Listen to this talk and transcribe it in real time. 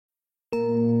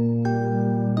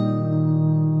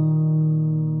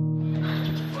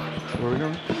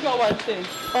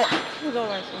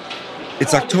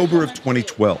It's October of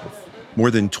 2012, more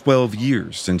than 12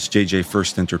 years since JJ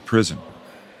first entered prison.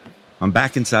 I'm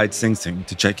back inside Sing Sing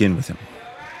to check in with him.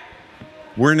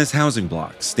 We're in his housing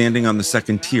block, standing on the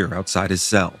second tier outside his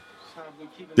cell.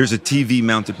 There's a TV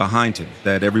mounted behind him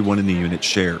that everyone in the unit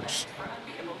shares.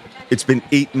 It's been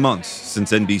 8 months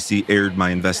since NBC aired my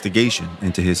investigation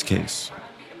into his case.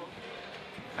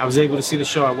 I was able to see the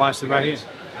show. I watched it right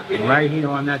here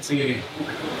on that TV.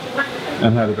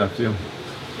 And how did that feel?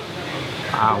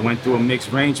 I went through a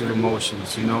mixed range of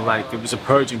emotions, like it was a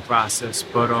purging process,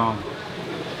 but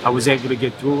I was able to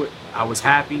get through it. I was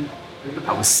happy,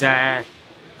 I was sad,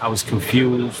 I was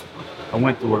confused. I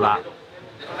went through a lot.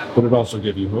 But it also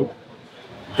gave you hope?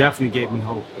 Definitely gave me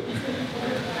hope.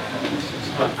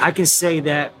 I can say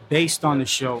that based on the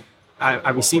show, I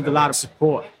received a lot of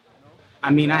support.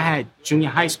 I had junior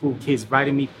high school kids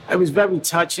writing me. It was very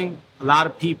touching. A lot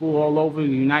of people all over the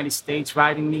United States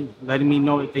writing me, letting me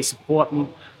know that they support me.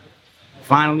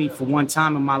 Finally, for one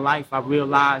time in my life, I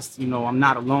realized, I'm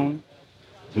not alone.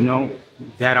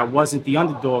 That I wasn't the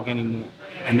underdog anymore,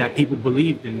 and that people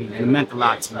believed in me, and it meant a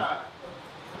lot to me.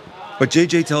 But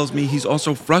JJ tells me he's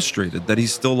also frustrated that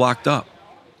he's still locked up.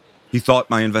 He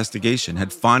thought my investigation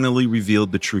had finally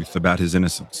revealed the truth about his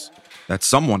innocence, that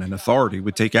someone in authority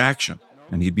would take action,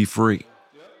 and he'd be free.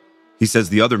 He says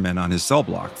the other men on his cell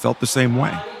block felt the same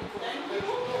way.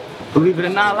 Believe it or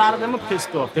not, a lot of them are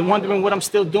pissed off. They're wondering what I'm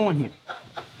still doing here.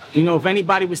 If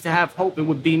anybody was to have hope, it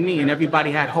would be me, and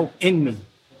everybody had hope in me.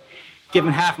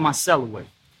 Giving half my cell away,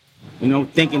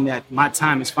 thinking that my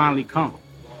time has finally come.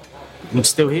 I'm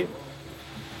still here.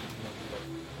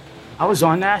 I was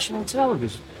on national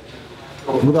television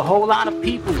with a whole lot of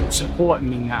people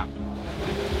supporting me now.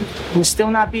 We're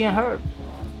still not being heard.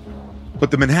 But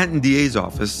the Manhattan DA's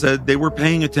office said they were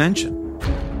paying attention.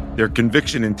 Their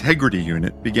Conviction Integrity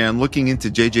Unit began looking into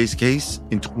JJ's case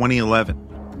in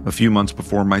 2011, a few months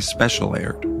before my special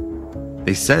aired.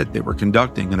 They said they were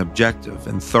conducting an objective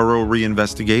and thorough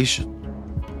reinvestigation.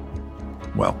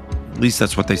 Well, at least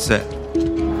that's what they said.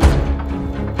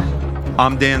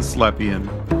 I'm Dan Slepian,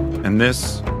 and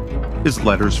this is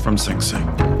Letters from Sing Sing.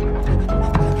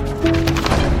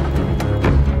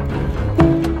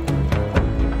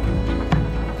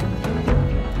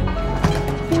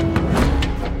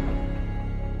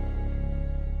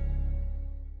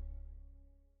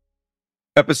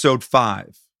 Episode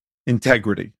 5,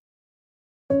 Integrity.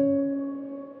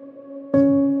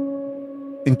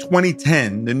 In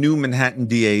 2010, the new Manhattan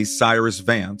DA, Cyrus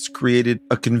Vance, created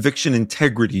a Conviction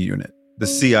Integrity Unit, the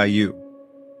CIU.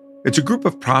 It's a group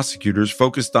of prosecutors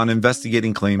focused on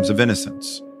investigating claims of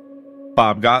innocence.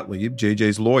 Bob Gottlieb,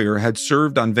 JJ's lawyer, had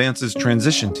served on Vance's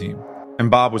transition team,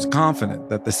 and Bob was confident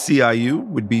that the CIU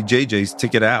would be JJ's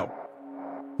ticket out.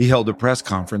 He held a press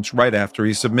conference right after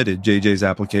he submitted JJ's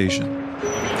application.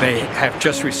 They have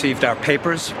just received our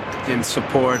papers in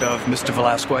support of Mr.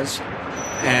 Velasquez,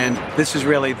 and this is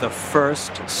really the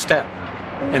first step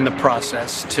in the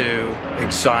process to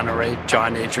exonerate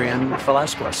John Adrian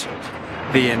Velasquez.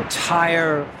 The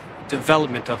entire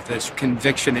development of this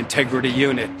Conviction Integrity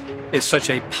Unit is such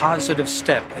a positive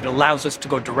step. It allows us to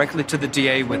go directly to the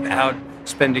DA without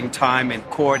spending time in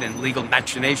court and legal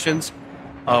machinations.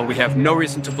 We have no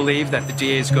reason to believe that the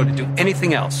DA is going to do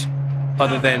anything else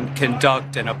other than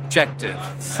conduct an objective,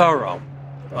 thorough,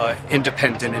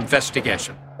 independent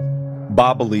investigation.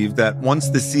 Bob believed that once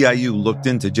the CIU looked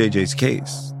into JJ's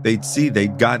case, they'd see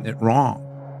they'd gotten it wrong,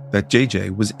 that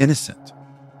JJ was innocent,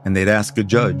 and they'd ask a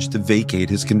judge to vacate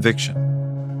his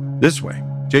conviction. This way,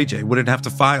 JJ wouldn't have to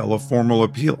file a formal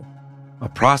appeal, a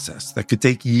process that could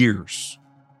take years.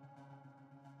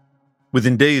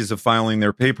 Within days of filing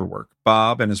their paperwork,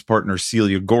 Bob and his partner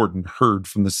Celia Gordon heard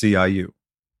from the CIU.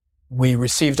 We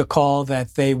received a call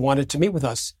that they wanted to meet with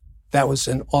us. That was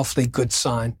an awfully good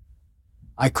sign.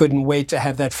 I couldn't wait to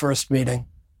have that first meeting.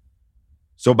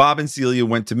 So Bob and Celia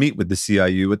went to meet with the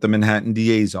CIU at the Manhattan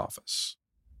DA's office.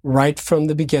 Right from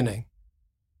the beginning,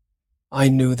 I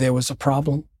knew there was a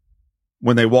problem.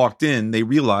 When they walked in, they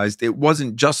realized it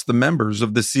wasn't just the members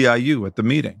of the CIU at the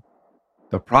meeting.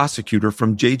 The prosecutor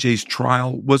from JJ's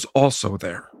trial was also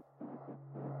there.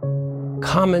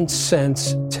 Common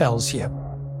sense tells you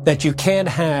that you can't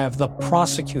have the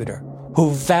prosecutor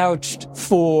who vouched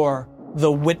for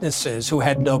the witnesses who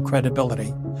had no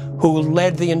credibility, who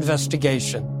led the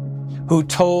investigation, who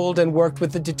told and worked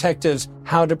with the detectives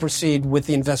how to proceed with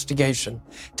the investigation.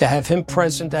 To have him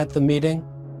present at the meeting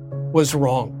was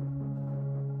wrong.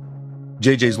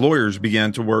 JJ's lawyers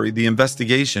began to worry the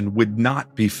investigation would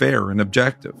not be fair and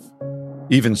objective.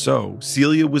 Even so,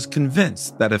 Celia was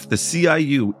convinced that if the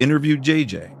CIU interviewed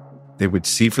JJ, they would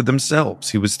see for themselves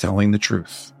he was telling the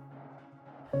truth.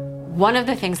 One of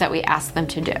the things that we asked them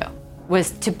to do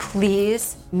was to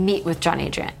please meet with John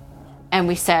Adrian. And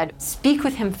we said, speak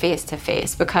with him face to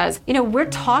face, because, we're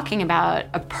talking about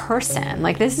a person.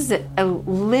 Like, this is a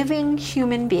living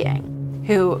human being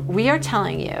who we are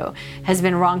telling you has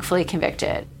been wrongfully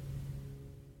convicted.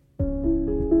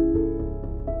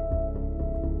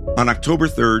 On October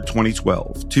 3rd,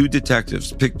 2012, two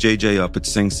detectives picked JJ up at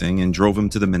Sing Sing and drove him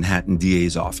to the Manhattan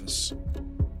DA's office.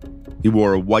 He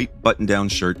wore a white button-down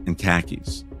shirt and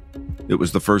khakis. It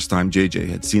was the first time JJ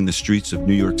had seen the streets of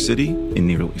New York City in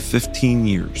nearly 15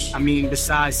 years. I mean,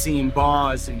 besides seeing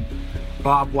bars and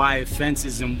barbed wire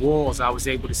fences and walls, I was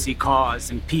able to see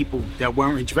cars and people that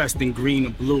weren't dressed in green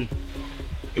or blue.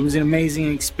 It was an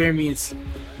amazing experience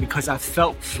because I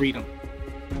felt freedom.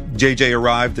 JJ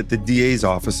arrived at the DA's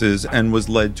offices and was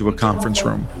led to a conference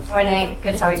room. Morning.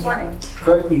 Good. How are you doing?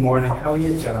 Good morning. How are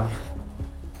you, Jenna?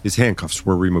 His handcuffs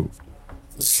were removed.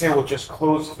 Okay, we'll just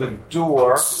close the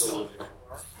door.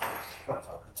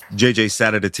 JJ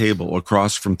sat at a table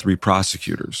across from three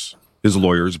prosecutors. His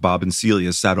lawyers, Bob and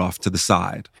Celia, sat off to the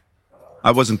side.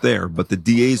 I wasn't there, but the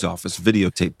DA's office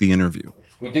videotaped the interview.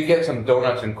 We did get some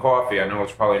donuts and coffee. I know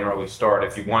it's probably an early start.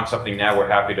 If you want something now, we're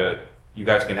happy to. You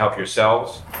guys can help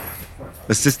yourselves.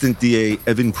 Assistant DA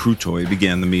Evan Krutoy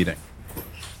began the meeting.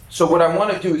 So what I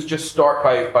want to do is just start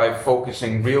by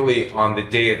focusing really on the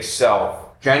day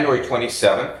itself. January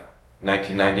 27th,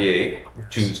 1998,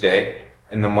 Tuesday,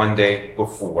 and the Monday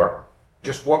before.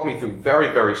 Just walk me through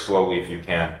very, very slowly, if you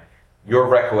can, your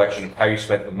recollection of how you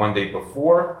spent the Monday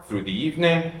before, through the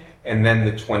evening, and then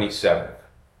the 27th.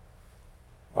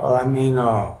 Well, I mean,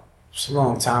 it's a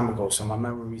long time ago, so my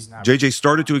memory's not... JJ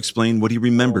started to explain what he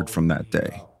remembered from that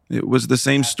day. It was the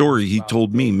same story he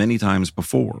told me many times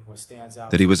before,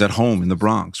 that he was at home in the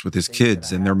Bronx with his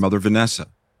kids and their mother, Vanessa,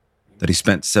 that he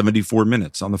spent 74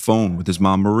 minutes on the phone with his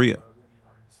mom, Maria.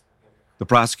 The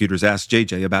prosecutors asked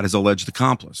JJ about his alleged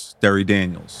accomplice, Derry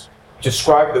Daniels.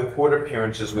 Describe the court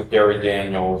appearances with Derry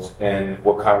Daniels and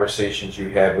what conversations you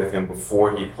had with him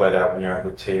before he pled out when you're at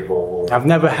the table. I've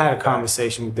never had a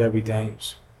conversation with Derry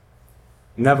Daniels.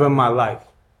 Never in my life.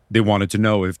 They wanted to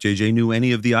know if JJ knew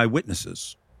any of the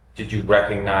eyewitnesses. Did you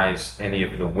recognize any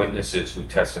of the witnesses who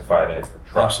testified at the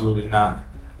trial? Absolutely not.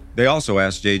 They also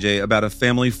asked JJ about a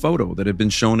family photo that had been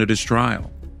shown at his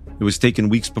trial. It was taken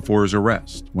weeks before his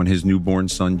arrest, when his newborn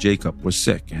son Jacob was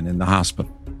sick and in the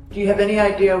hospital. Do you have any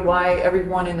idea why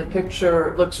everyone in the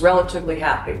picture looks relatively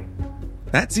happy?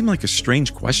 That seemed like a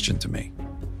strange question to me.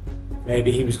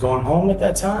 Maybe he was going home at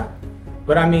that time.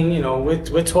 But I mean,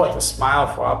 we're taught to smile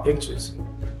for our pictures.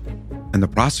 And the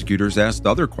prosecutors asked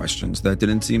other questions that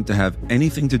didn't seem to have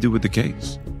anything to do with the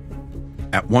case.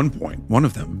 At one point, one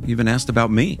of them even asked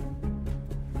about me.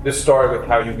 This started with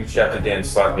how you reached out to Dan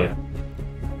Slotkin.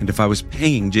 And if I was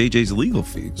paying JJ's legal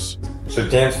fees. So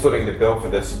Dan's footing the bill for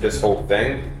this whole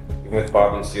thing with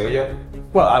Bob and Celia?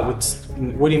 Well, I would...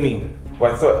 What do you mean?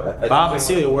 Well, I thought... Bob and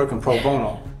Celia working pro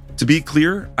bono. To be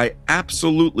clear, I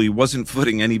absolutely wasn't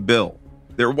footing any bill.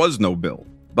 There was no bill.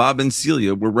 Bob and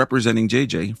Celia were representing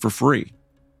JJ for free.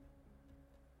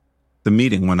 The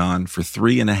meeting went on for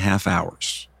 3.5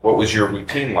 hours. What was your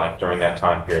routine like during that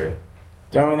time period?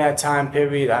 During that time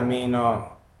period, I mean,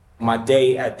 my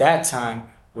day at that time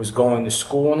was going to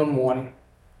school in the morning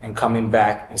and coming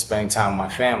back and spending time with my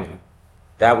family.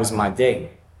 That was my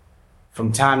day.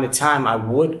 From time to time, I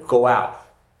would go out.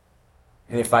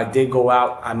 And if I did go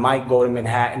out, I might go to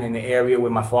Manhattan in the area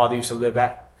where my father used to live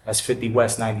at. That's 50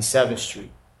 West 97th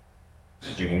Street.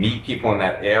 Did you meet people in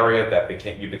that area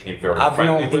that you became very I've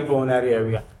friendly known with? people in that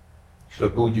area. So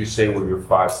who would you say were your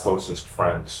 5 closest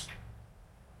friends?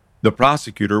 The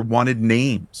prosecutor wanted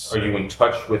names. Are you in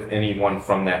touch with anyone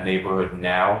from that neighborhood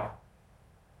now?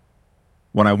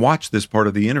 When I watched this part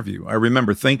of the interview, I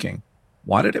remember thinking,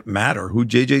 why did it matter who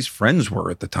JJ's friends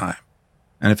were at the time?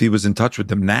 And if he was in touch with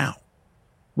them now?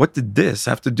 What did this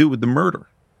have to do with the murder?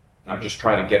 I'm just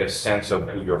trying to get a sense of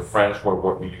who your friends were.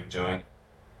 What were you doing?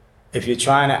 If you're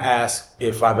trying to ask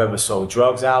if I've ever sold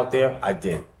drugs out there, I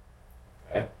did.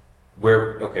 Okay.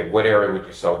 What area would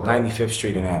you sell drugs? 95th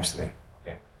Street in Amsterdam.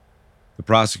 Okay. The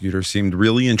prosecutor seemed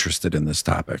really interested in this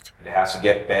topic. It has to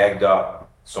get bagged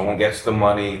up. Someone gets the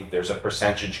money. There's a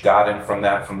percentage gotten from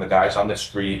that from the guys on the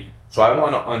street. So I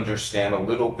want to understand a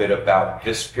little bit about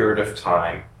this period of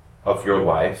time of your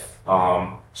life,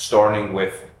 starting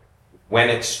with when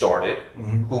it started,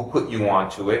 who put you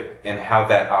onto it, and how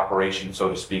that operation, so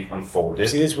to speak, unfolded.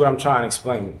 See, this is what I'm trying to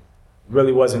explain. It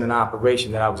really wasn't an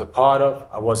operation that I was a part of.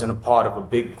 I wasn't a part of a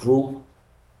big group.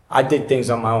 I did things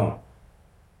on my own.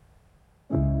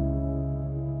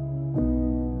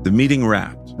 The The meeting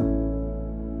wrapped.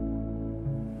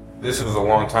 This was a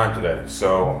long time today,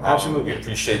 so Absolutely. we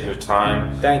appreciate your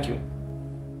time. Thank you.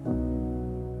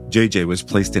 JJ was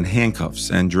placed in handcuffs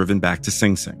and driven back to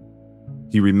Sing Sing.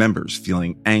 He remembers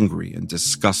feeling angry and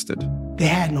disgusted. They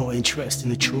had no interest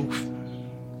in the truth.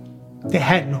 They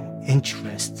had no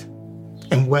interest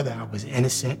in whether I was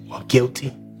innocent or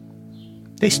guilty.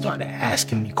 They started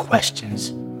asking me questions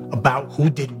about who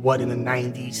did what in the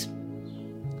 90s.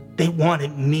 They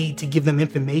wanted me to give them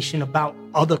information about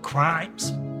other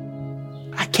crimes.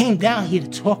 I came down here to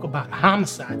talk about a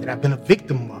homicide that I've been a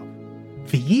victim of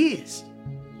for years.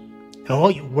 And all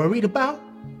you're worried about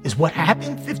is what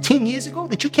happened 15 years ago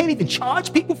that you can't even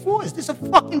charge people for? Is this a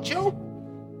fucking joke?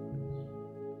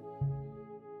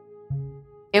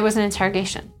 It was an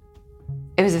interrogation.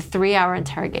 It was a 3-hour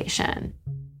interrogation.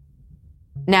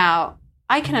 Now,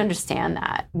 I can understand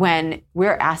that when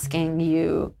we're asking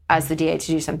you as the DA to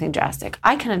do something drastic.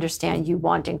 I can understand you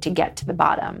wanting to get to the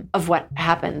bottom of what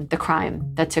happened, the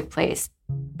crime that took place.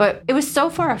 But it was so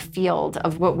far afield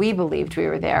of what we believed we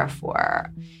were there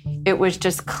for. It was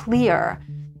just clear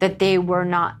that they were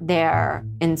not there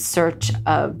in search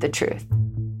of the truth.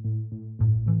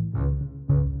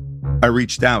 I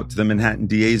reached out to the Manhattan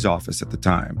DA's office at the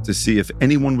time to see if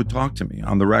anyone would talk to me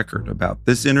on the record about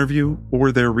this interview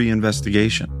or their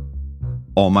reinvestigation.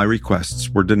 All my requests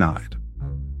were denied.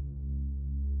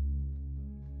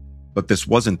 But this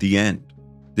wasn't the end.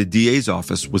 The DA's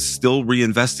office was still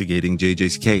reinvestigating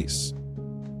JJ's case.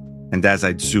 And as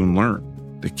I'd soon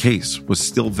learn, the case was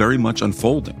still very much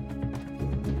unfolding.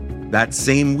 That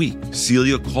same week,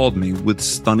 Celia called me with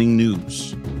stunning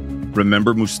news.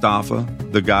 Remember Mustafa,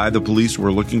 the guy the police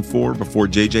were looking for before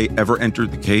JJ ever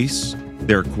entered the case?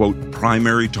 Their, quote,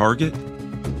 primary target?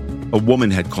 A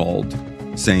woman had called,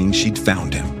 saying she'd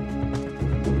found him.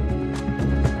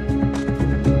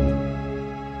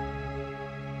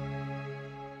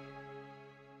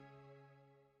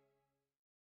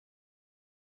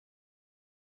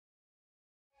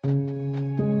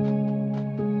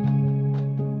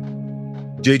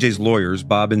 JJ's lawyers,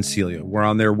 Bob and Celia, were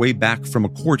on their way back from a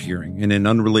court hearing in an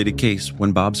unrelated case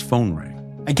when Bob's phone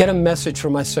rang. I get a message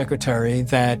from my secretary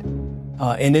that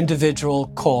an individual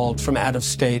called from out of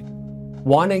state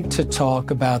wanting to talk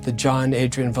about the John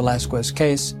Adrian Velasquez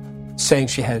case, saying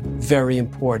she had very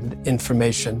important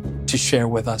information to share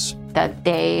with us. That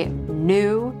they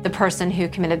knew the person who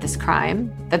committed this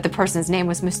crime, that the person's name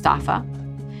was Mustafa,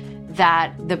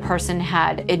 that the person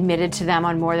had admitted to them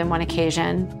on more than one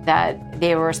occasion that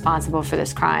they were responsible for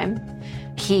this crime.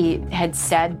 He had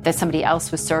said that somebody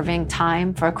else was serving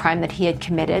time for a crime that he had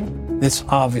committed. This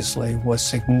obviously was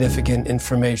significant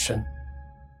information.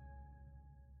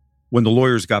 When the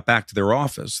lawyers got back to their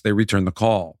office, they returned the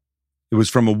call. It was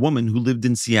from a woman who lived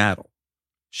in Seattle.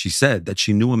 She said that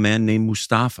she knew a man named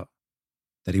Mustafa,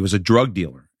 that he was a drug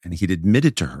dealer, and he'd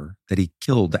admitted to her that he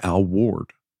killed Al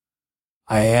Ward.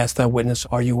 I asked that witness,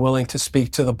 "Are you willing to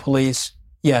speak to the police?"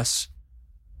 "Yes."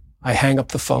 I hang up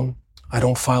the phone. I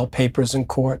don't file papers in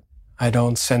court. I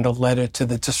don't send a letter to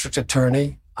the district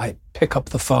attorney. I pick up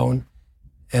the phone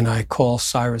and I call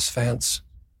Cyrus Vance.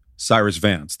 Cyrus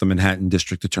Vance, the Manhattan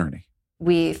district attorney.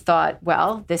 We thought,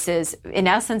 well, this is, in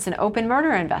essence, an open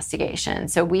murder investigation.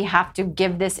 So we have to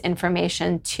give this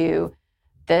information to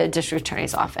the district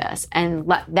attorney's office and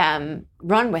let them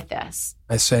run with this.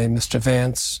 I say, "Mr.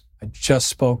 Vance, I just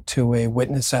spoke to a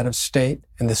witness out of state,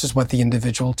 and this is what the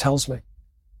individual tells me.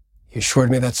 He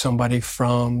assured me that somebody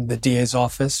from the DA's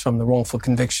office, from the wrongful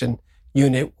conviction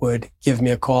unit, would give me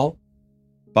a call."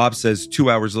 Bob says 2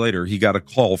 hours later, he got a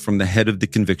call from the head of the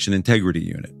conviction integrity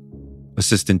unit,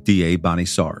 Assistant DA Bonnie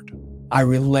Sard. I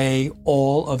relay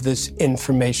all of this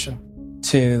information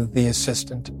to the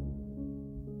assistant.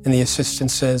 And the assistant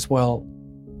says, "Well,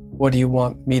 what do you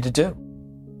want me to do?"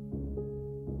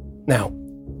 Now,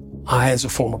 I, as a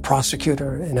former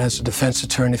prosecutor and as a defense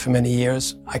attorney for many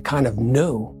years, I kind of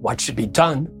knew what should be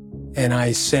done. And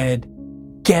I said,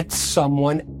 "Get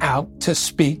someone out to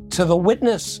speak to the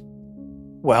witness."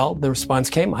 Well, the response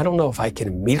came, "I don't know if I can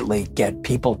immediately get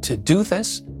people to do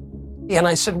this." And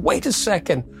I said, "Wait a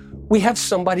second. We have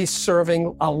somebody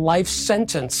serving a life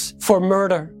sentence for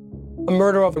murder, a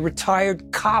murder of a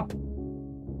retired cop.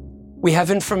 We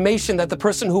have information that the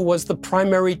person who was the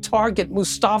primary target,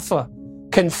 Mustafa,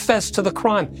 confessed to the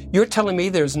crime. You're telling me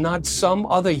there's not some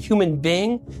other human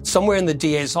being somewhere in the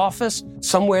DA's office,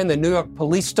 somewhere in the New York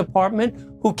Police Department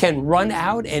who can run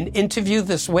out and interview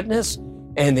this witness?"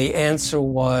 And the answer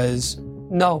was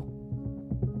no.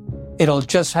 It'll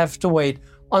just have to wait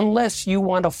unless you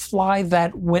want to fly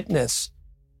that witness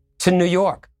to New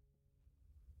York.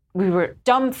 We were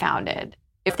dumbfounded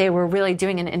If they were really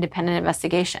doing an independent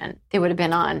investigation, they would have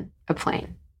been on a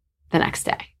plane the next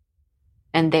day.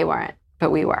 And they weren't, but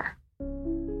we were.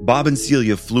 Bob and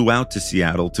Celia flew out to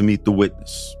Seattle to meet the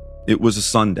witness. It was a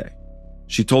Sunday.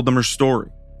 She told them her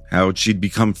story, how she'd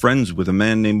become friends with a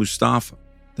man named Mustafa,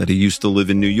 that he used to live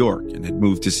in New York and had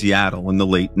moved to Seattle in the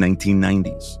late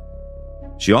 1990s.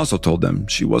 She also told them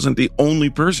she wasn't the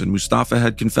only person Mustafa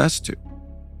had confessed to.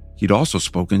 He'd also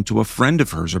spoken to a friend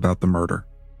of hers about the murder.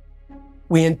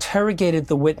 We interrogated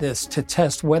the witness to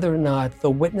test whether or not the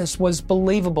witness was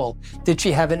believable. Did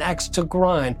she have an axe to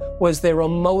grind? Was there a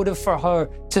motive for her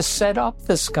to set up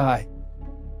this guy?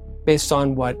 Based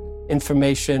on what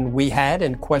information we had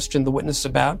and questioned the witness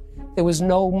about, there was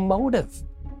no motive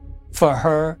for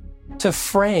her to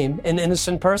frame an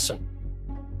innocent person.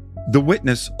 The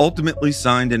witness ultimately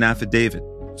signed an affidavit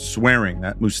swearing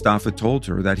that Mustafa told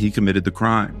her that he committed the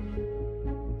crime.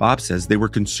 Bob says they were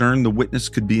concerned the witness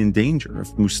could be in danger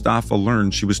if Mustafa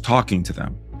learned she was talking to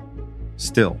them.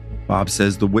 Still, Bob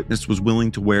says the witness was willing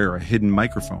to wear a hidden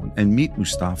microphone and meet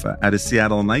Mustafa at a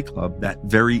Seattle nightclub that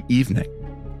very evening.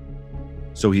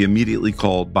 So he immediately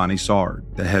called Bonnie Sard,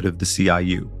 the head of the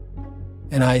CIU.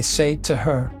 And I say to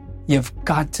her, you've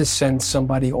got to send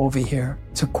somebody over here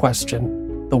to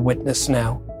question the witness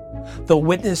now. The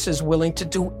witness is willing to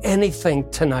do anything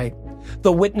tonight.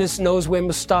 The witness knows where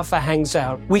Mustafa hangs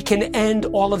out. We can end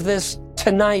all of this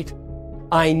tonight.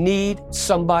 I need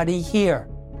somebody here.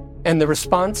 And the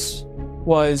response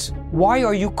was, why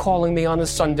are you calling me on a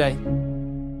Sunday?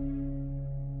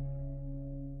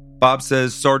 Bob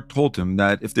says Sard told him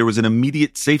that if there was an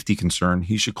immediate safety concern,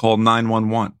 he should call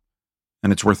 911.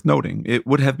 And it's worth noting, it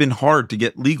would have been hard to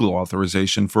get legal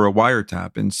authorization for a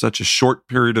wiretap in such a short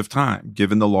period of time,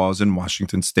 given the laws in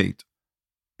Washington state.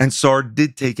 And Sard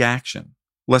did take action.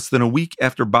 Less than a week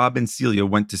after Bob and Celia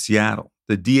went to Seattle,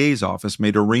 the DA's office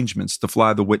made arrangements to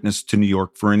fly the witness to New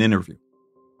York for an interview.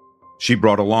 She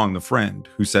brought along the friend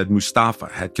who said Mustafa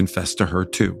had confessed to her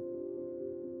too.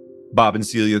 Bob and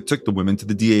Celia took the women to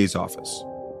the DA's office.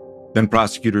 Then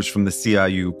prosecutors from the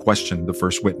CIU questioned the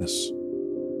first witness.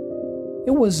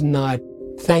 It was not,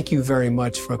 thank you very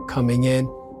much for coming in.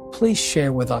 Please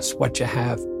share with us what you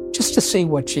have, just to see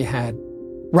what she had.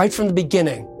 Right from the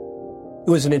beginning, it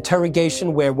was an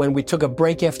interrogation where when we took a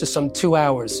break after some 2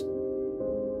 hours,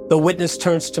 the witness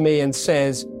turns to me and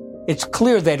says, it's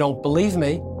clear they don't believe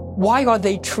me. Why are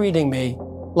they treating me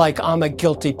like I'm a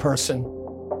guilty person?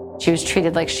 She was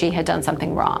treated like she had done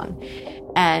something wrong.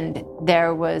 And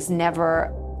there was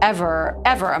never, ever,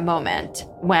 ever a moment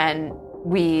when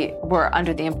we were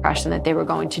under the impression that they were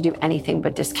going to do anything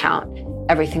but discount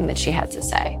everything that she had to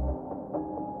say.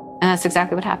 And that's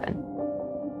exactly what happened.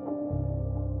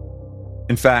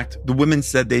 In fact, the women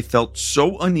said they felt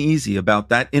so uneasy about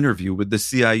that interview with the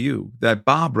CIU that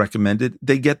Bob recommended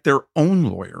they get their own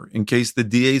lawyer in case the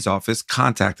DA's office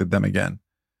contacted them again.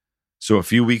 So a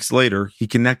few weeks later, he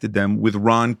connected them with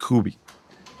Ron Kuby,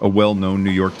 a well-known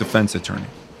New York defense attorney.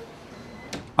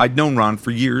 I'd known Ron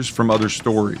for years from other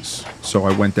stories, so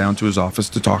I went down to his office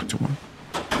to talk to him.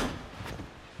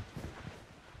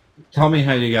 Tell me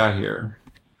how you got here,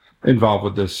 involved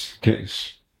with this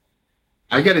case.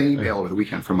 I got an email over the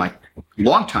weekend from my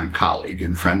longtime colleague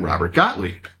and friend, Robert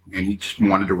Gottlieb, and he just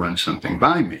wanted to run something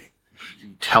by me.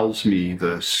 He tells me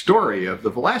the story of the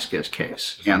Velasquez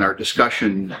case, and our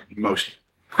discussion most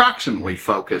proximately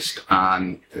focused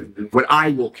on what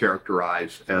I will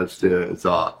characterize as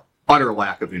the utter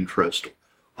lack of interest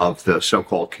of the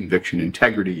so-called conviction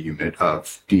integrity unit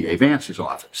of D.A. Vance's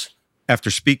office.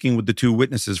 After speaking with the two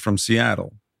witnesses from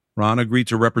Seattle, Ron agreed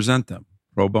to represent them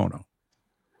pro bono.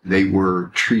 They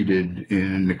were treated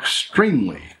in an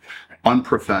extremely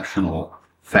unprofessional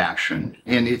fashion,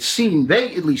 and it seemed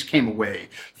they at least came away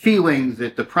feeling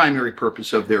that the primary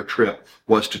purpose of their trip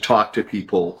was to talk to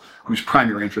people whose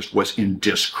primary interest was in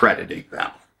discrediting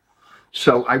them.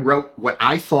 So I wrote what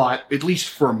I thought, at least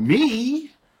for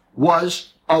me,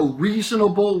 was a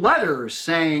reasonable letter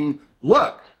saying,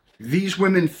 look, these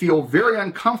women feel very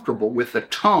uncomfortable with the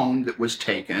tone that was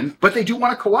taken, but they do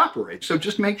want to cooperate. So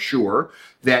just make sure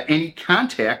that any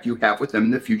contact you have with them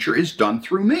in the future is done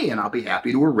through me, and I'll be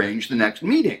happy to arrange the next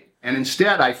meeting. And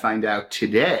instead, I find out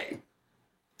today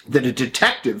that a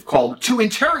detective called to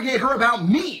interrogate her about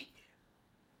me.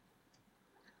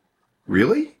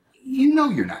 Really? You know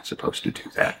you're not supposed to do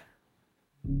that.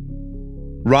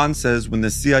 Ron says when the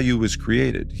CIU was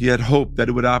created, he had hoped that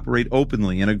it would operate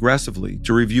openly and aggressively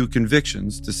to review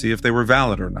convictions to see if they were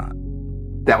valid or not.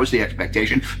 That was the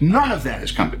expectation. None of that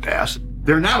has come to pass.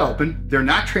 They're not open, they're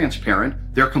not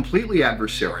transparent, they're completely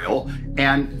adversarial,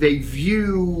 and they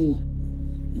view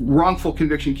wrongful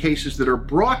conviction cases that are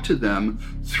brought to them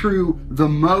through the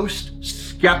most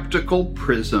skeptical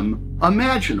prism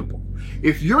imaginable.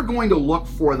 If you're going to look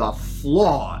for the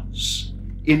flaws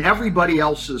in everybody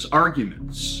else's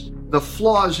arguments, the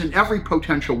flaws in every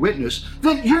potential witness,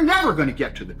 then you're never going to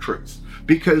get to the truth.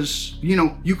 Because,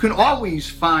 you can always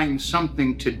find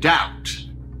something to doubt.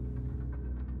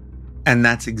 And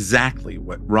that's exactly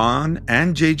what Ron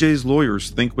and JJ's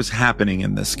lawyers think was happening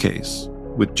in this case,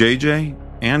 with JJ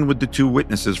and with the two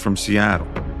witnesses from Seattle.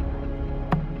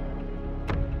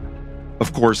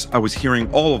 Of course, I was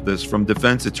hearing all of this from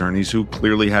defense attorneys who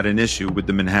clearly had an issue with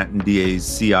the Manhattan DA's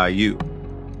CIU.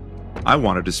 I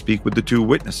wanted to speak with the two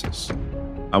witnesses.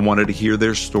 I wanted to hear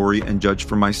their story and judge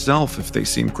for myself if they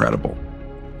seemed credible.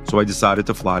 So I decided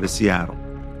to fly to Seattle.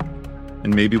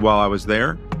 And maybe while I was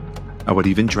there, I would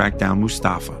even track down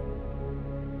Mustafa.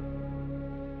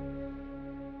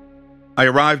 I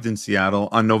arrived in Seattle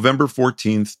on November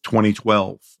 14th,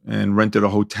 2012, and rented a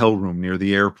hotel room near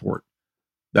the airport.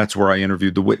 That's where I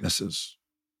interviewed the witnesses.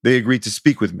 They agreed to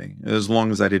speak with me, as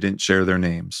long as I didn't share their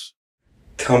names.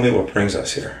 Tell me what brings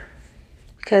us here.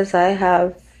 Because I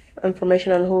have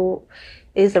information on who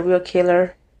is the real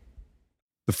killer.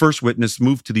 The first witness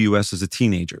moved to the U.S. as a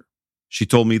teenager. She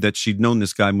told me that she'd known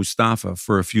this guy Mustafa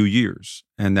for a few years,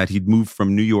 and that he'd moved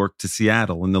from New York to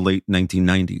Seattle in the late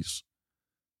 1990s.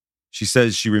 She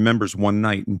says she remembers one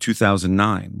night in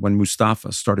 2009 when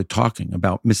Mustafa started talking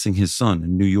about missing his son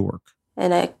in New York.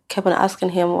 And I kept on asking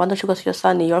him, why don't you go to your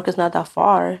son? New York is not that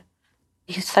far.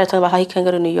 He started talking about how he can't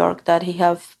go to New York, that he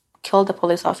have killed a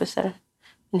police officer,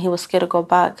 and he was scared to go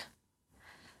back.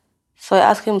 So I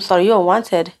asked him, so are you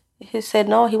wanted? He said,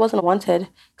 no, he wasn't wanted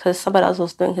because somebody else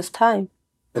was doing his time.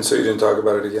 And so you didn't talk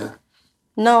about it again?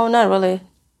 No, not really.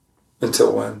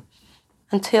 Until when?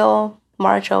 Until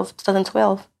March of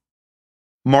 2012.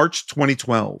 March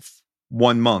 2012,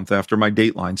 1 month after my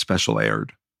Dateline special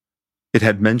aired. It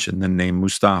had mentioned the name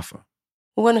Mustafa.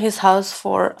 We went to his house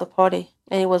for a party,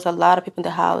 and it was a lot of people in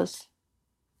the house.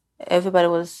 Everybody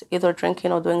was either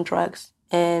drinking or doing drugs.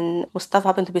 And Mustafa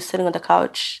happened to be sitting on the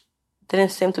couch.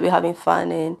 Didn't seem to be having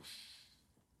fun. And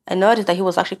I noticed that he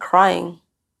was actually crying.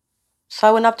 So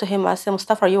I went up to him. I said,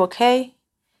 Mustafa, are you okay?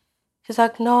 He's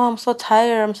like, no, I'm so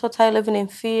tired. I'm so tired living in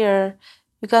fear.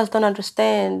 You guys don't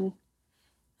understand.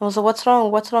 I was like, what's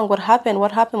wrong? What's wrong? What happened?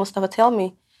 What happened, Mustafa? Tell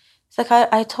me. It's like,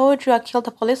 I told you I killed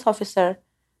a police officer.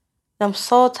 I'm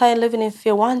so tired living in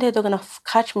fear. One day they're going to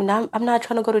catch me. Now I'm not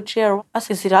trying to go to jail. I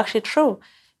said, is it actually true?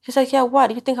 He's like, yeah,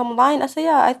 what? You think I'm lying? I said,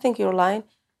 yeah, I think you're lying.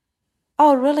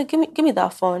 Oh, really? Give me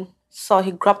that phone. So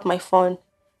he grabbed my phone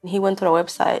and he went to the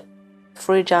website,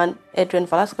 Free John Adrian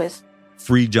Velasquez.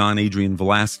 Free John Adrian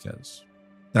Velasquez.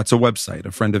 That's a website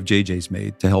a friend of JJ's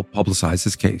made to help publicize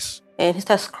his case. And he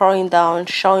started scrolling down,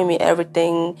 showing me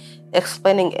everything,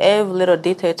 explaining every little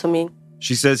detail to me.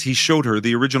 She says he showed her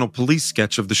the original police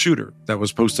sketch of the shooter that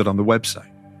was posted on the website.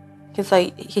 He's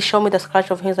like, he showed me the scratch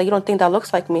of him. He's like, you don't think that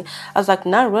looks like me? I was like,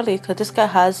 not really, because this guy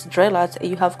has dreadlocks and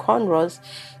you have cornrows.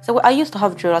 So well, I used to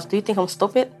have dreadlocks. Do you think I'm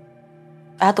stupid?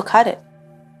 I had to cut it.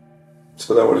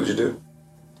 So then what did you do?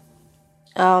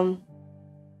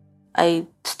 I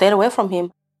stayed away from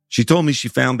him. She told me she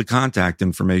found the contact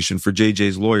information for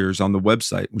JJ's lawyers on the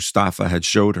website Mustafa had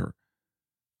showed her.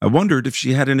 I wondered if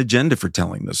she had an agenda for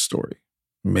telling this story.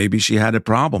 Maybe she had a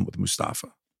problem with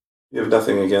Mustafa. You have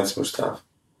nothing against Mustafa?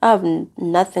 I have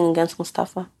nothing against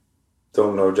Mustafa.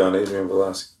 Don't know John Adrian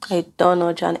Velasquez? I don't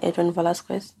know John Adrian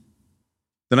Velasquez.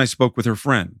 Then I spoke with her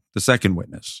friend, the second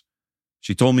witness.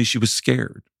 She told me she was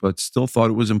scared, but still thought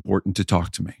it was important to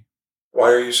talk to me.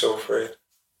 Why are you so afraid?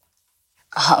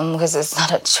 Because it's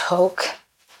not a joke.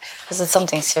 Because it's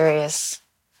something serious.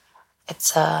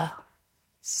 It's a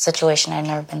situation I've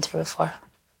never been through before.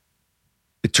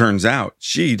 It turns out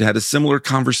she'd had a similar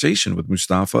conversation with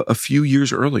Mustafa a few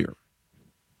years earlier.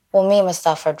 Well, me and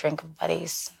Mustafa are drinking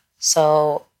buddies.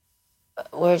 So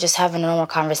we were just having a normal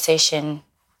conversation,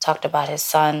 talked about his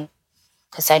son.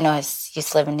 Because I know he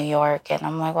used to live in New York. And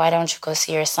I'm like, why don't you go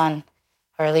see your son?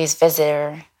 Or at least visit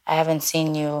her. I haven't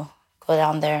seen you go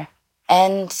down there.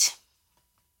 And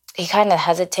he kind of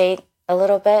hesitate a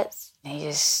little bit. I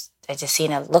just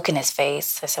seen a look in his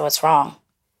face. I said, what's wrong?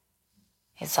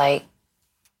 He's like,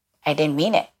 I didn't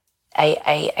mean it.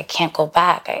 I can't go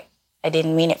back. I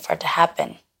didn't mean it for it to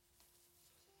happen.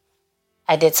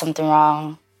 I did something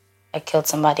wrong. I killed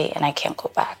somebody and I can't go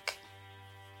back.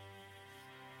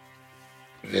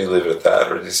 Did he leave it at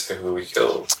that, or did he say who he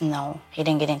killed? No, he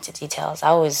didn't get into details.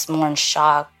 I was more in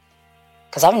shock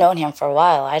because I've known him for a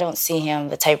while. I don't see him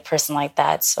the type of person like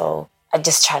that, so I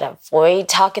just try to avoid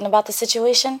talking about the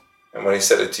situation. And when he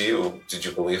said it to you, did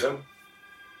you believe him?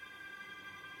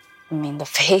 I mean, the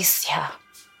face, yeah.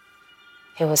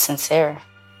 It was sincere.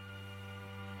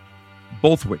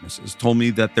 Both witnesses told me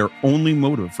that their only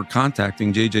motive for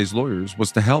contacting JJ's lawyers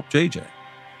was to help JJ,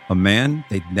 a man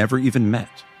they'd never even met.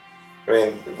 I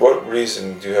mean, what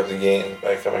reason do you have to gain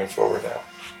by coming forward now?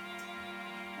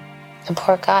 The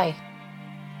poor guy.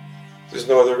 There's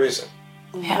no other reason.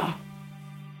 Yeah.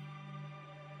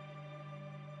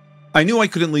 I knew I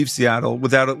couldn't leave Seattle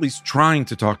without at least trying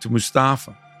to talk to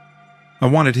Mustafa. I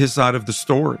wanted his side of the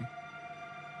story.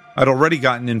 I'd already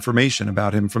gotten information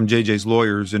about him from JJ's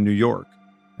lawyers in New York,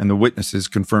 and the witnesses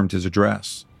confirmed his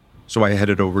address. So I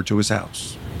headed over to his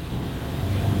house.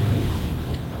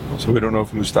 So we don't know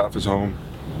if Mustafa's home.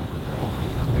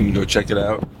 We can go check it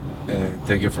out and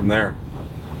take it from there.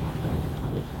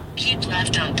 Keep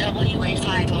left on WA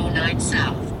 509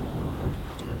 South.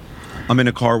 I'm in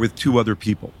a car with two other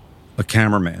people, a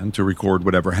cameraman to record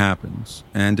whatever happens,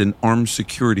 and an armed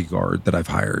security guard that I've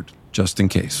hired just in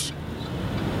case.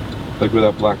 Like with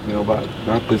that black mailbox.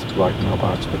 Not this black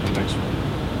mailbox, but the next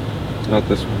one. Not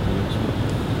this one, the next one.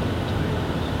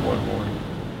 One more.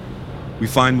 We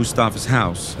find Mustafa's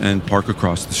house and park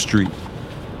across the street.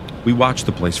 We watch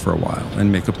the place for a while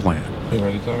and make a plan. You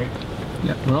ready, Tommy?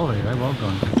 Yeah, we're all ready. Well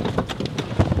done.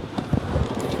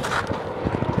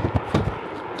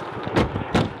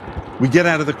 We get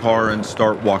out of the car and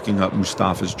start walking up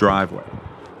Mustafa's driveway.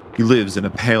 He lives in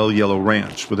a pale yellow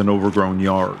ranch with an overgrown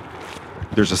yard.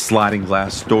 There's a sliding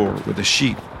glass door with a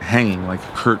sheet hanging like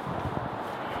a curtain.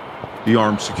 The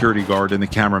armed security guard and the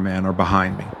cameraman are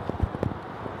behind me.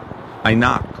 I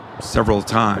knock several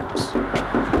times.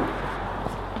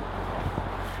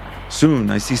 Soon,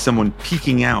 I see someone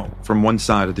peeking out from one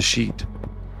side of the sheet.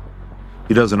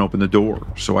 He doesn't open the door,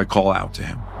 so I call out to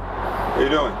him. How you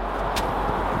doing?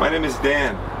 My name is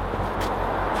Dan.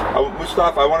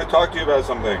 Mustafa, I want to talk to you about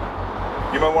something.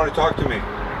 You might want to talk to me.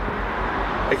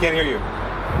 I can't hear you.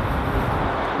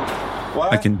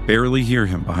 What? I can barely hear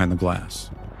him behind the glass.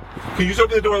 Can you just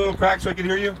open the door a little crack so I can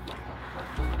hear you?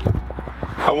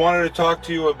 I wanted to talk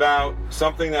to you about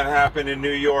something that happened in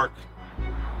New York.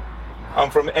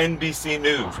 I'm from NBC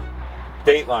News,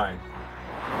 Dateline.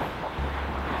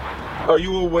 Are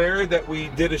you aware that we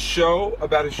did a show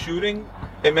about a shooting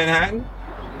in Manhattan?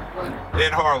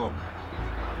 In Harlem.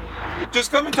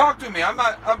 Just come and talk to me.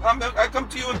 I come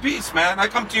to you in peace, man. I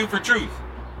come to you for truth.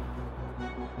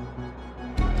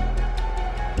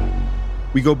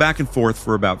 We go back and forth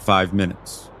for about 5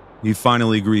 minutes. He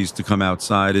finally agrees to come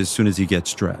outside as soon as he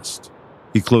gets dressed.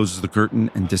 He closes the curtain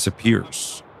and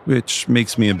disappears, which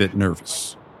makes me a bit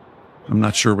nervous. I'm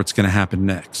not sure what's going to happen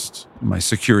next. My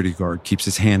security guard keeps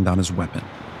his hand on his weapon.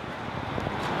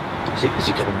 Is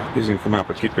he coming out? He's going to come out,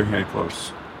 but keep your hand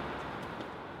close.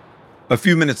 A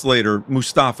few minutes later,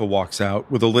 Mustafa walks out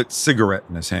with a lit cigarette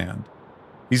in his hand.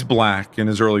 He's black, in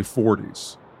his early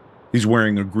 40s. He's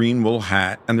wearing a green wool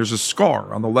hat, and there's a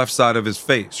scar on the left side of his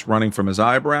face running from his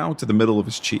eyebrow to the middle of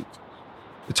his cheek.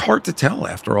 It's hard to tell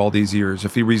after all these years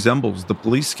if he resembles the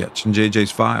police sketch in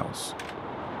JJ's files.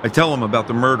 I tell him about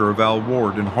the murder of Al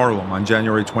Ward in Harlem on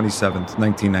January 27th,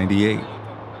 1998,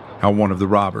 how one of the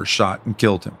robbers shot and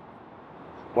killed him.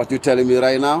 What you're telling me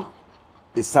right now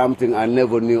is something I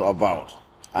never knew about.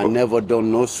 I never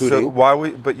done no shooting. So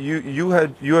why but you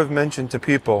have mentioned to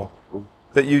people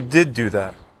that you did do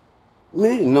that.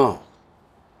 Me? No.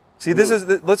 See, this is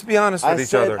let's be honest with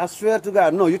each other. I swear to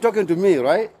God, no. You're talking to me,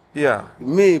 right? Yeah.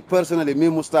 Me personally, me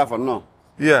Mustafa, no.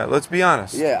 Yeah, let's be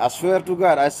honest. Yeah, I swear to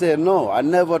God, I said no. I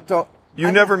never talked. You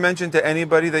never mentioned to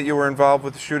anybody that you were involved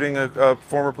with shooting a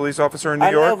former police officer in New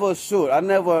York? I never shoot. I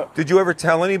never. Did you ever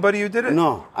tell anybody you did it?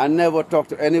 No, I never talked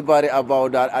to anybody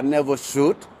about that. I never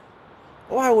shoot.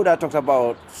 Why would I talk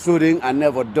about shooting? I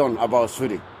never done about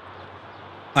shooting.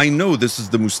 I know this is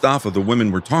the Mustafa the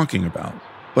women were talking about,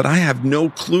 but I have no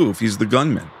clue if he's the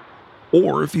gunman,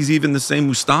 or if he's even the same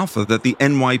Mustafa that the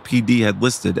NYPD had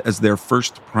listed as their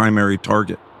first primary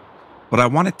target. But I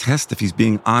want to test if he's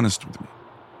being honest with me.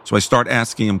 So I start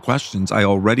asking him questions I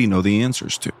already know the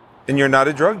answers to. And you're not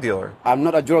a drug dealer? I'm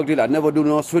not a drug dealer. I never do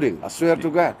no shooting. I swear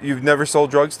to God. You've never sold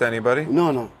drugs to anybody?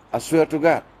 No. I swear to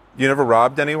God. You never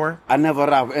robbed anywhere? I never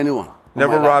robbed anyone.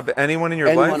 Never robbed anyone in your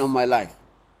life? Anyone in my life.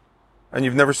 And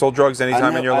you've never sold drugs any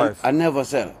time in your life? I never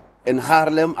sell. In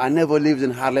Harlem, I never lived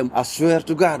in Harlem. I swear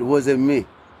to God, it wasn't me.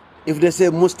 If they say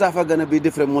Mustafa gonna be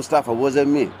different, Mustafa wasn't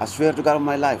me. I swear to God on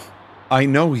my life. I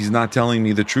know he's not telling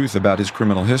me the truth about his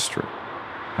criminal history.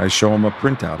 I show him a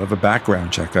printout of a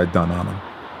background check I'd done on him.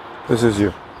 This is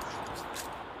you.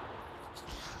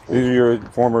 These are your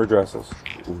former addresses.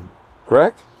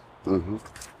 Correct? Mm-hmm.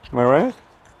 Am I right?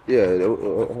 Yeah.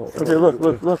 Okay,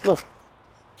 look.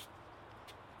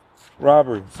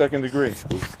 Robbery, 2nd degree.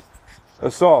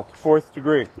 Assault, 4th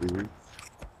degree.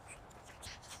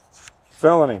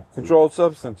 Felony, controlled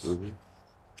substance.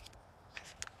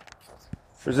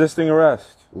 Resisting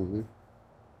arrest.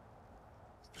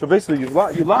 So basically, you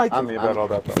lied to me about all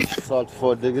that, though. Assault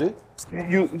 4th degree?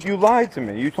 You lied to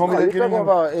me. You told me that you you're didn't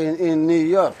talking have... about in New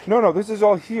York. No, this is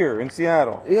all here in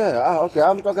Seattle. Yeah, okay,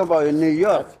 I'm talking about in New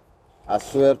York. I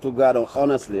swear to God,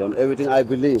 honestly, on everything I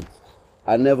believe.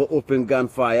 I never opened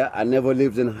gunfire. I never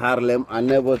lived in Harlem. I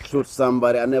never shoot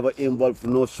somebody. I never involved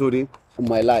no shooting in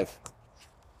my life.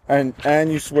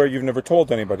 And you swear you've never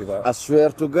told anybody that? I swear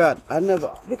to God,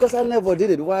 because I never did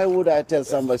it. Why would I tell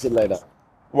somebody something like that?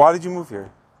 Why did you move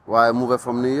here? Why I moved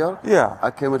from New York? Yeah.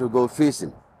 I came here to go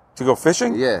fishing. To go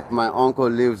fishing? Yeah. My uncle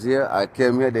lives here. I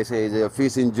came here. They say it's a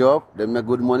fishing job. They make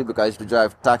good money because I used to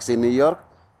drive taxi in New York.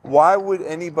 Why would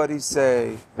anybody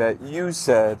say that you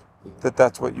said that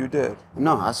that's what you did?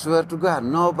 No, I swear to God,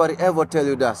 nobody ever tell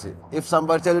you that. If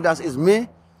somebody tell you that it's me,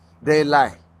 they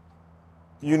lie.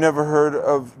 You never heard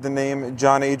of the name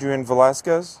John Adrian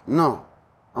Velasquez? No,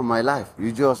 on my life.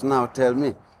 You just now tell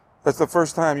me. That's the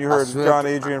first time you heard John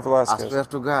Adrian Velasquez. I swear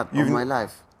to God, on my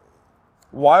life.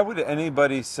 Why would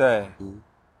anybody say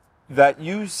that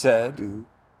you said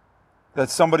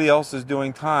that somebody else is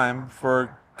doing time for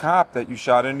a cop that you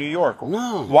shot in New York?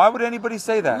 No. Why would anybody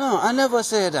say that? No, I never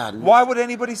say that. Why would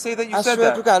anybody say that you said that? I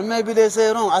swear to God, maybe they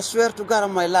say wrong. I swear to God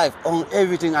on my life, on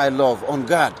everything I love, on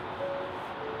God.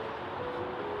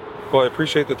 Well, I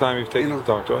appreciate the time you've taken to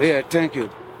talk to us. Yeah, thank you.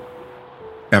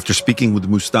 After speaking with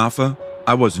Mustafa,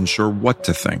 I wasn't sure what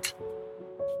to think.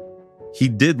 He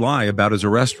did lie about his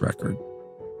arrest record,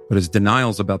 but his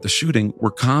denials about the shooting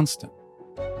were constant.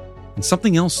 And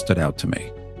something else stood out to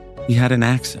me. He had an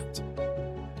accent.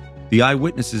 The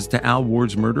eyewitnesses to Al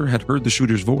Ward's murder had heard the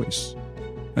shooter's voice.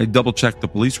 I double-checked the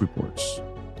police reports.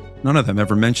 None of them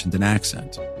ever mentioned an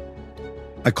accent.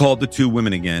 I called the two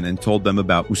women again and told them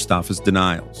about Mustafa's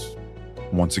denials.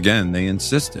 Once again, they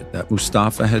insisted that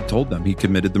Mustafa had told them he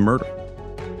committed the murder.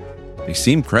 They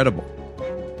seemed credible,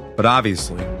 but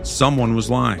obviously, someone was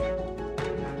lying.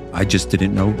 I just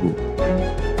didn't know who.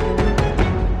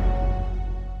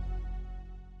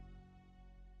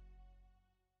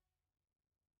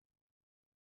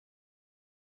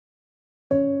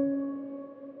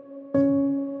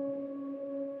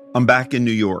 I'm back in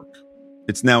New York.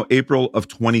 It's now April of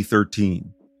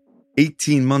 2013.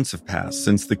 18 months have passed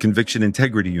since the Conviction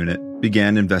Integrity Unit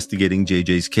began investigating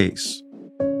JJ's case.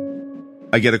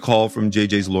 I get a call from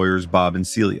JJ's lawyers, Bob and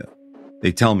Celia.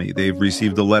 They tell me they've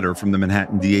received a letter from the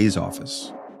Manhattan DA's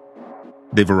office.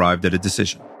 They've arrived at a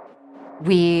decision.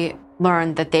 We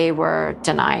learned that they were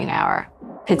denying our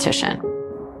petition.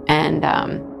 And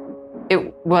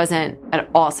it wasn't at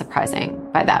all surprising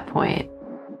by that point.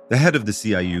 The head of the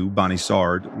CIU, Bonnie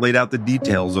Sard, laid out the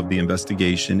details of the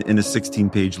investigation in a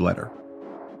 16-page letter.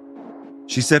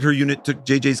 She said her unit took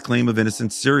JJ's claim of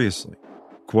innocence seriously.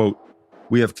 Quote,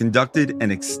 "We have conducted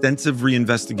an extensive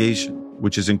reinvestigation,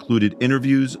 which has included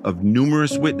interviews of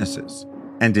numerous witnesses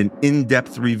and an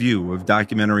in-depth review of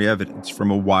documentary evidence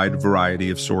from a wide variety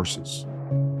of sources."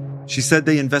 She said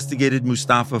they investigated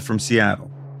Mustafa from Seattle.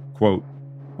 Quote,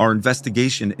 "Our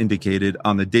investigation indicated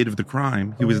on the date of the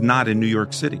crime he was not in New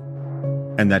York City,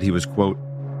 and that he was, quote,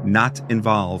 not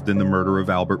involved in the murder of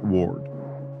Albert Ward."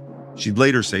 She'd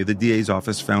later say the DA's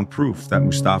office found proof that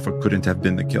Mustafa couldn't have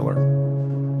been the killer.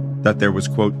 That there was,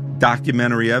 quote,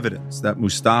 documentary evidence that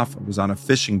Mustafa was on a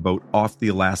fishing boat off the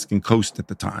Alaskan coast at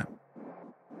the time.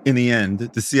 In the end,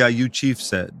 the CIU chief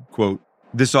said, quote,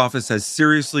 "This office has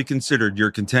seriously considered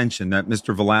your contention that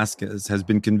Mr. Velasquez has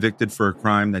been convicted for a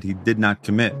crime that he did not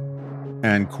commit.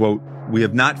 And, quote, we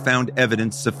have not found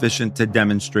evidence sufficient to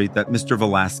demonstrate that Mr.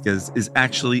 Velasquez is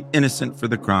actually innocent for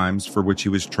the crimes for which he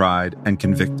was tried and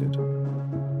convicted."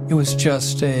 It was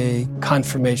just a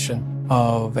confirmation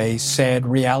of a sad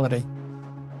reality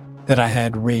that I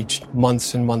had reached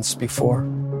months and months before.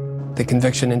 The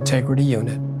Conviction Integrity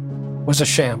Unit was a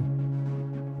sham.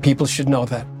 People should know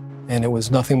that. And it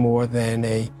was nothing more than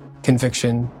a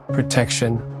conviction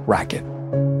protection racket.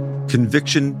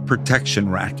 Conviction protection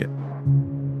racket.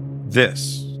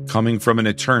 This coming from an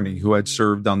attorney who had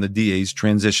served on the DA's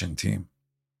transition team.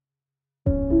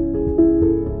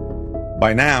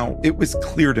 By now, it was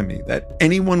clear to me that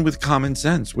anyone with common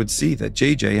sense would see that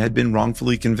JJ had been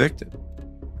wrongfully convicted.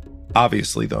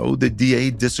 Obviously, though, the DA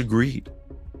disagreed,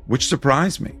 which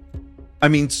surprised me. I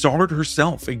mean, Sard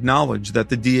herself acknowledged that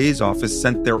the DA's office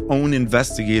sent their own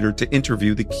investigator to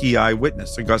interview the key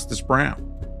eyewitness, Augustus Brown,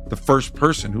 the first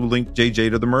person who linked JJ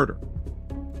to the murder.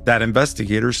 That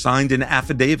investigator signed an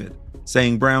affidavit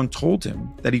saying Brown told him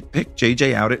that he picked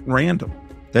JJ out at random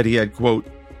that he had, quote,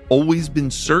 always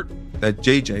been certain that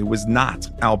JJ was not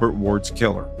Albert Ward's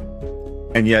killer.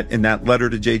 And yet, in that letter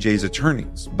to JJ's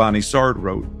attorneys, Bonnie Sard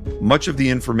wrote, much of the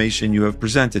information you have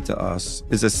presented to us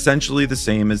is essentially the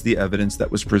same as the evidence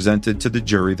that was presented to the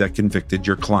jury that convicted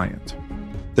your client.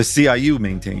 The CIU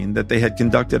maintained that they had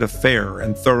conducted a fair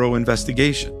and thorough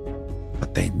investigation,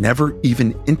 but they never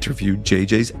even interviewed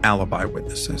JJ's alibi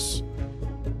witnesses.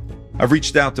 I've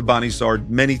reached out to Bonnie Sard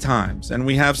many times, and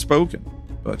we have spoken,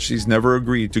 but she's never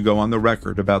agreed to go on the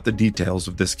record about the details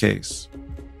of this case.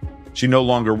 She no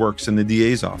longer works in the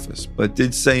DA's office, but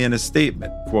did say in a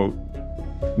statement, quote,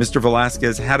 Mr.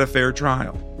 Velasquez had a fair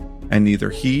trial, and neither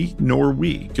he nor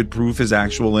we could prove his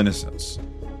actual innocence.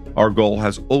 Our goal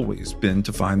has always been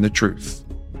to find the truth.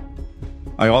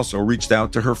 I also reached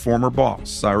out to her former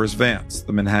boss, Cyrus Vance,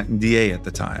 the Manhattan DA at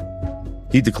the time.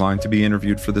 He declined to be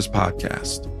interviewed for this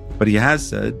podcast, but he has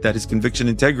said that his conviction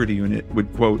integrity unit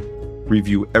would, quote,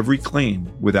 review every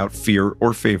claim without fear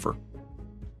or favor.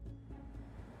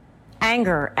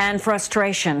 Anger and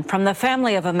frustration from the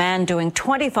family of a man doing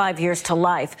 25 years to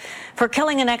life for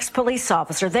killing an ex-police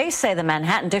officer. They say the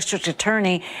Manhattan District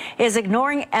Attorney is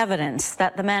ignoring evidence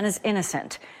that the man is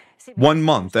innocent. 1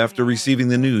 month after receiving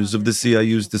the news of the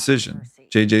CIU's decision,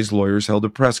 JJ's lawyers held a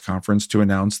press conference to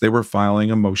announce they were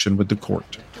filing a motion with the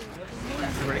court.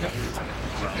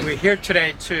 We're here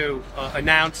today to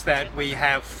announce that we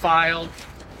have filed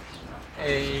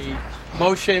a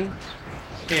motion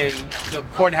in the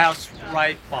courthouse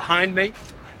right behind me,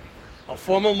 a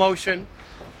formal motion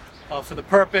for the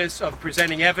purpose of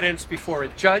presenting evidence before a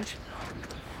judge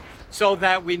so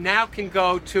that we now can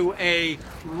go to a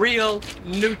real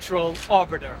neutral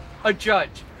arbiter, a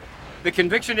judge. The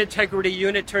conviction integrity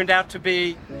unit turned out to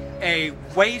be a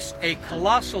waste, a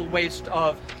colossal waste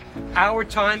of our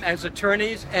time as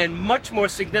attorneys, and much more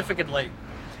significantly,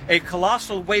 a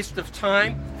colossal waste of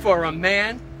time for a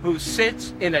man who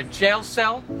sits in a jail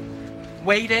cell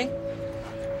waiting.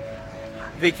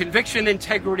 The conviction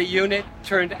integrity unit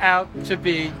turned out to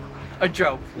be a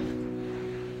joke.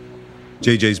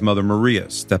 JJ's mother, Maria,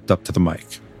 stepped up to the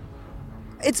mic.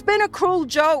 It's been a cruel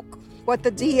joke what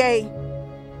the DA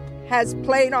has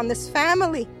played on this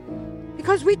family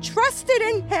because we trusted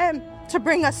in him to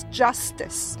bring us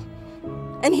justice.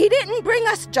 And he didn't bring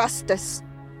us justice.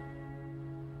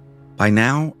 By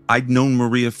now, I'd known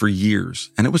Maria for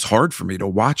years, and it was hard for me to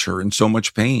watch her in so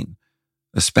much pain,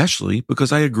 especially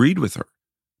because I agreed with her.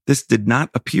 This did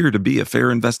not appear to be a fair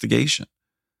investigation.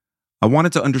 I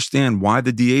wanted to understand why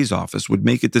the DA's office would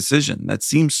make a decision that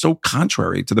seemed so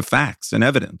contrary to the facts and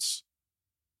evidence.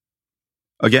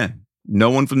 Again, no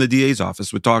one from the DA's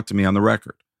office would talk to me on the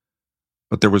record.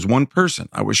 But there was one person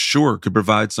I was sure could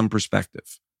provide some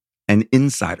perspective, an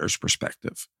insider's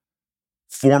perspective.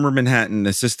 Former Manhattan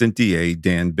Assistant DA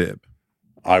Dan Bibb.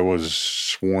 I was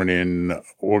sworn in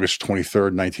August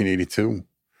 23rd, 1982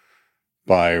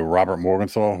 by Robert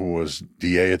Morgenthau, who was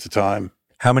DA at the time.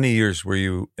 How many years were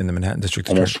you in the Manhattan District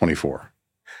Attorney? Almost 24.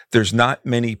 There's not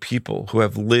many people who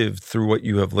have lived through what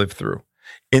you have lived through.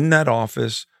 In that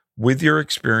office, with your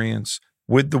experience,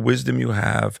 with the wisdom you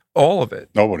have, all of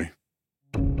it. Nobody.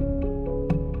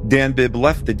 Dan Bibb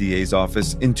left the DA's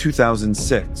office in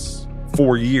 2006,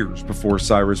 4 years before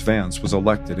Cyrus Vance was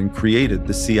elected and created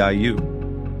the CIU.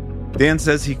 Dan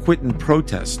says he quit in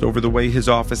protest over the way his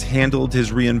office handled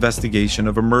his reinvestigation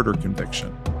of a murder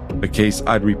conviction, a case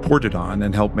I'd reported on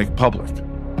and helped make public.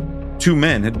 2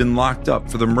 men had been locked up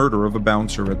for the murder of a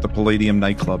bouncer at the Palladium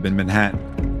nightclub in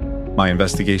Manhattan. My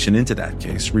investigation into that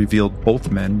case revealed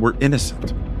both men were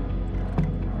innocent.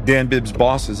 Dan Bibb's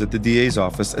bosses at the DA's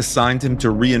office assigned him to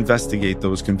reinvestigate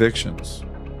those convictions.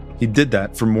 He did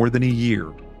that for more than a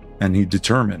year, and he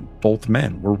determined both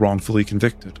men were wrongfully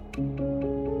convicted.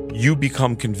 You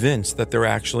become convinced that they're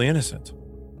actually innocent.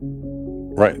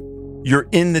 Right. You're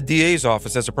in the DA's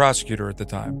office as a prosecutor at the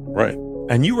time. Right.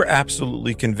 And you were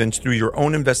absolutely convinced through your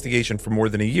own investigation for more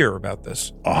than a year about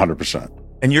this. 100%.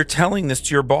 And you're telling this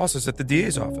to your bosses at the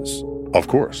DA's office. Of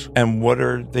course. And what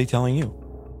are they telling you?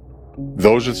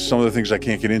 Those are some of the things I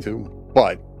can't get into,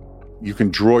 but you can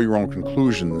draw your own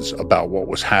conclusions about what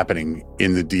was happening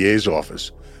in the DA's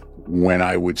office when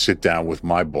I would sit down with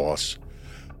my boss,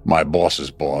 my boss's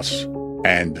boss,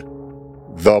 and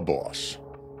the boss.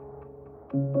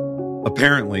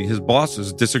 Apparently, his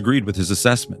bosses disagreed with his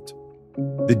assessment.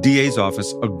 The DA's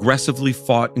office aggressively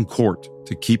fought in court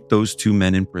to keep those 2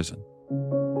 men in prison.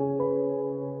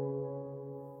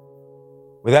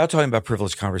 Without talking about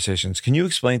privileged conversations, can you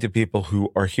explain to people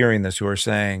who are hearing this, who are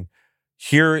saying,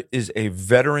 here is a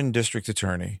veteran district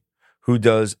attorney who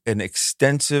does an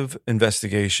extensive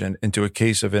investigation into a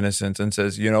case of innocence and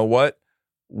says, you know what?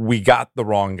 we got the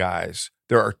wrong guys.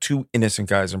 There are 2 innocent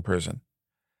guys in prison.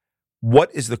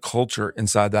 What is the culture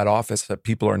inside that office that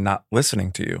people are not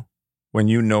listening to you when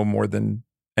you know more than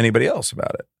anybody else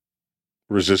about it?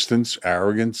 Resistance,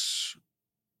 arrogance,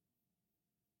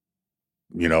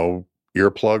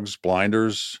 earplugs,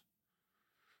 blinders.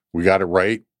 We got it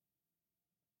right.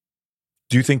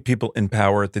 Do you think people in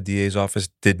power at the DA's office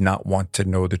did not want to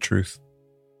know the truth?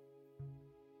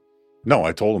 No,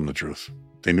 I told them the truth.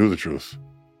 They knew the truth.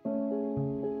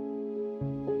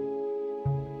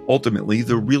 Ultimately,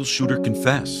 the real shooter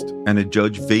confessed, and a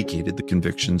judge vacated the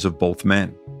convictions of both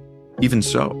men. Even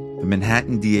so, the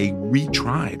Manhattan DA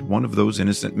retried one of those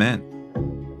innocent men.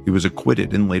 He was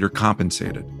acquitted and later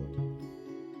compensated.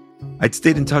 I'd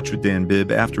stayed in touch with Dan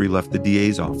Bibb after he left the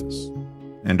DA's office,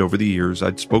 and over the years,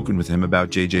 I'd spoken with him about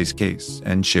JJ's case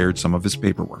and shared some of his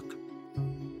paperwork.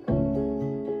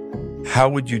 How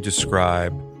would you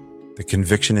describe the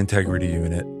Conviction Integrity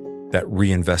Unit that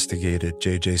reinvestigated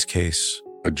JJ's case?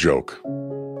 A joke.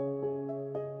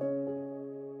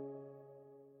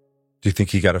 Do you think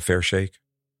he got a fair shake?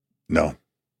 No.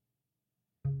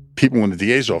 People in the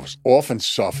DA's office often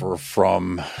suffer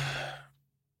from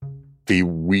the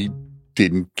we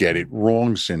didn't get it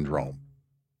wrong syndrome.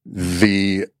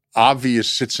 The obvious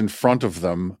sits in front of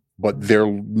them, but they're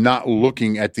not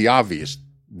looking at the obvious.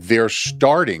 They're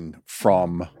starting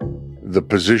from the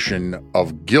position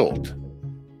of guilt,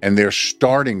 and they're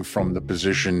starting from the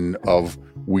position of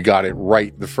we got it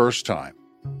right the first time.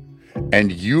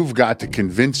 And you've got to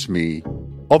convince me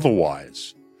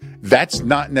otherwise. That's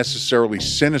not necessarily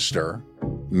sinister,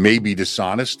 maybe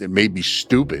dishonest, it may be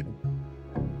stupid,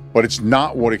 but it's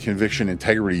not what a conviction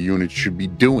integrity unit should be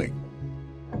doing.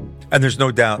 And there's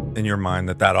no doubt in your mind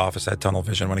that that office had tunnel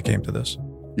vision when it came to this?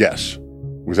 Yes,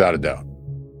 without a doubt.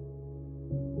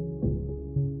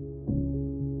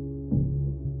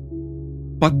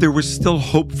 But there was still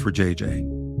hope for JJ.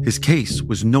 His case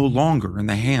was no longer in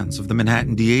the hands of the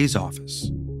Manhattan DA's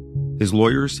office. His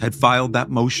lawyers had filed that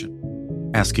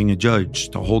motion, asking a judge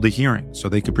to hold a hearing so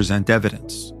they could present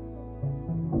evidence.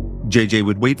 JJ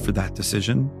would wait for that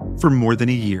decision for more than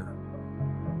a year.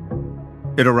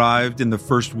 It arrived in the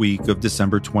first week of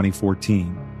December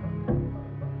 2014.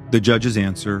 The judge's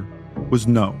answer was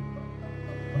no.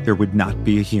 There would not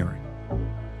be a hearing.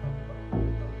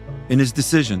 In his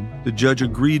decision, the judge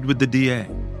agreed with the DA,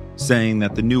 saying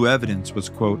that the new evidence was,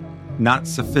 quote, not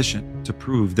sufficient to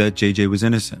prove that JJ was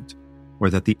innocent or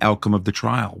that the outcome of the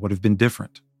trial would have been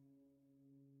different.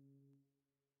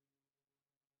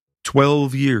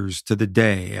 12 years to the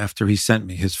day after he sent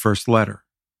me his first letter,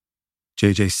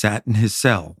 JJ sat in his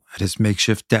cell at his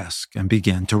makeshift desk and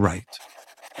began to write.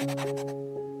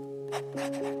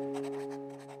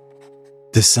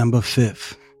 December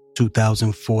 5th,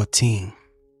 2014,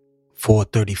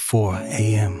 4:34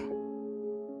 a.m.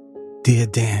 Dear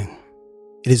Dan,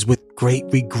 it is with great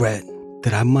regret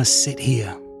that I must sit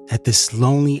here at this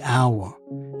lonely hour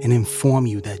and inform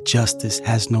you that justice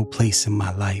has no place in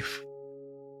my life,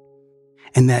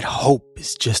 and that hope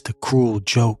is just a cruel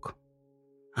joke.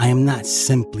 I am not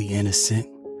simply innocent.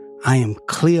 I am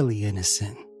clearly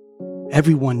innocent.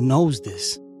 Everyone knows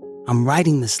this. I'm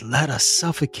writing this letter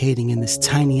suffocating in this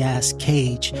tiny-ass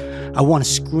cage. I want to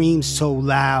scream so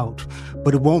loud,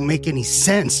 but it won't make any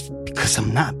sense because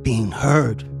I'm not being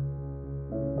heard.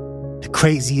 The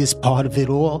craziest part of it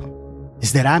all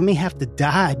is that I may have to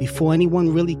die before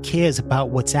anyone really cares about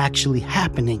what's actually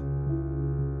happening.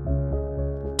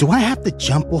 Do I have to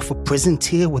jump off a prison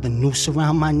tier with a noose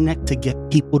around my neck to get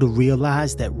people to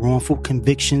realize that wrongful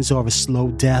convictions are a slow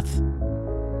death?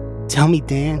 Tell me,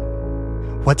 Dan,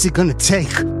 what's it gonna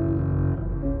take?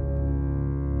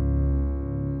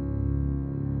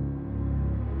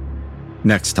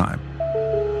 Next time.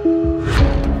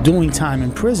 Doing time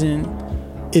in prison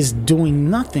is doing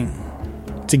nothing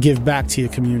to give back to your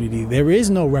community. There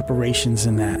is no reparations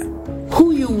in that.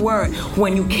 Who you were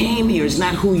when you came here is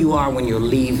not who you are when you're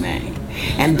leaving.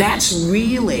 And that's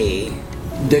really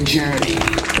the journey.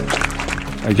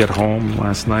 I get home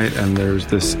last night and there's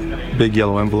this big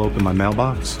yellow envelope in my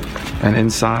mailbox. And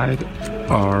inside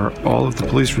are all of the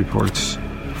police reports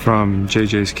from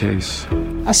JJ's case.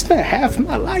 I spent half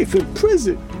my life in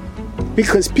prison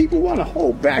because people want to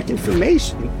hold back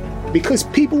information, because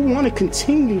people want to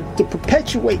continue to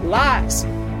perpetuate lies.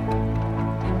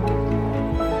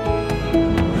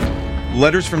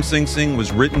 Letters from Sing Sing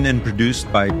was written and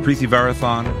produced by Preeti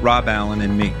Varathan, Rob Allen,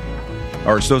 and me.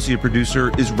 Our associate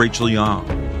producer is Rachel Young.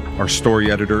 Our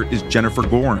story editor is Jennifer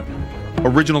Gorin.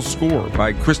 Original score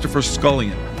by Christopher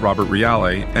Scullion, Robert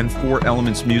Reale, and 4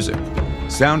 Elements Music.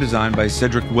 Sound design by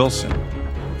Cedric Wilson.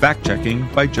 Fact-checking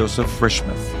by Joseph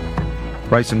Frischmuth.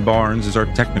 Bryson Barnes is our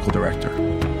technical director.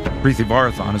 Preeti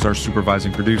Varathan is our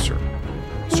supervising producer.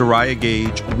 Soraya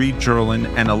Gage, Reed Cherlin,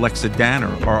 and Alexa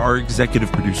Danner are our executive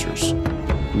producers.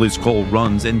 Liz Cole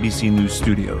runs NBC News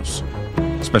Studios.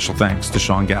 Special thanks to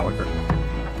Sean Gallagher.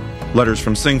 Letters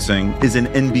from Sing Sing is an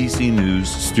NBC News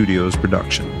Studios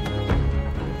production.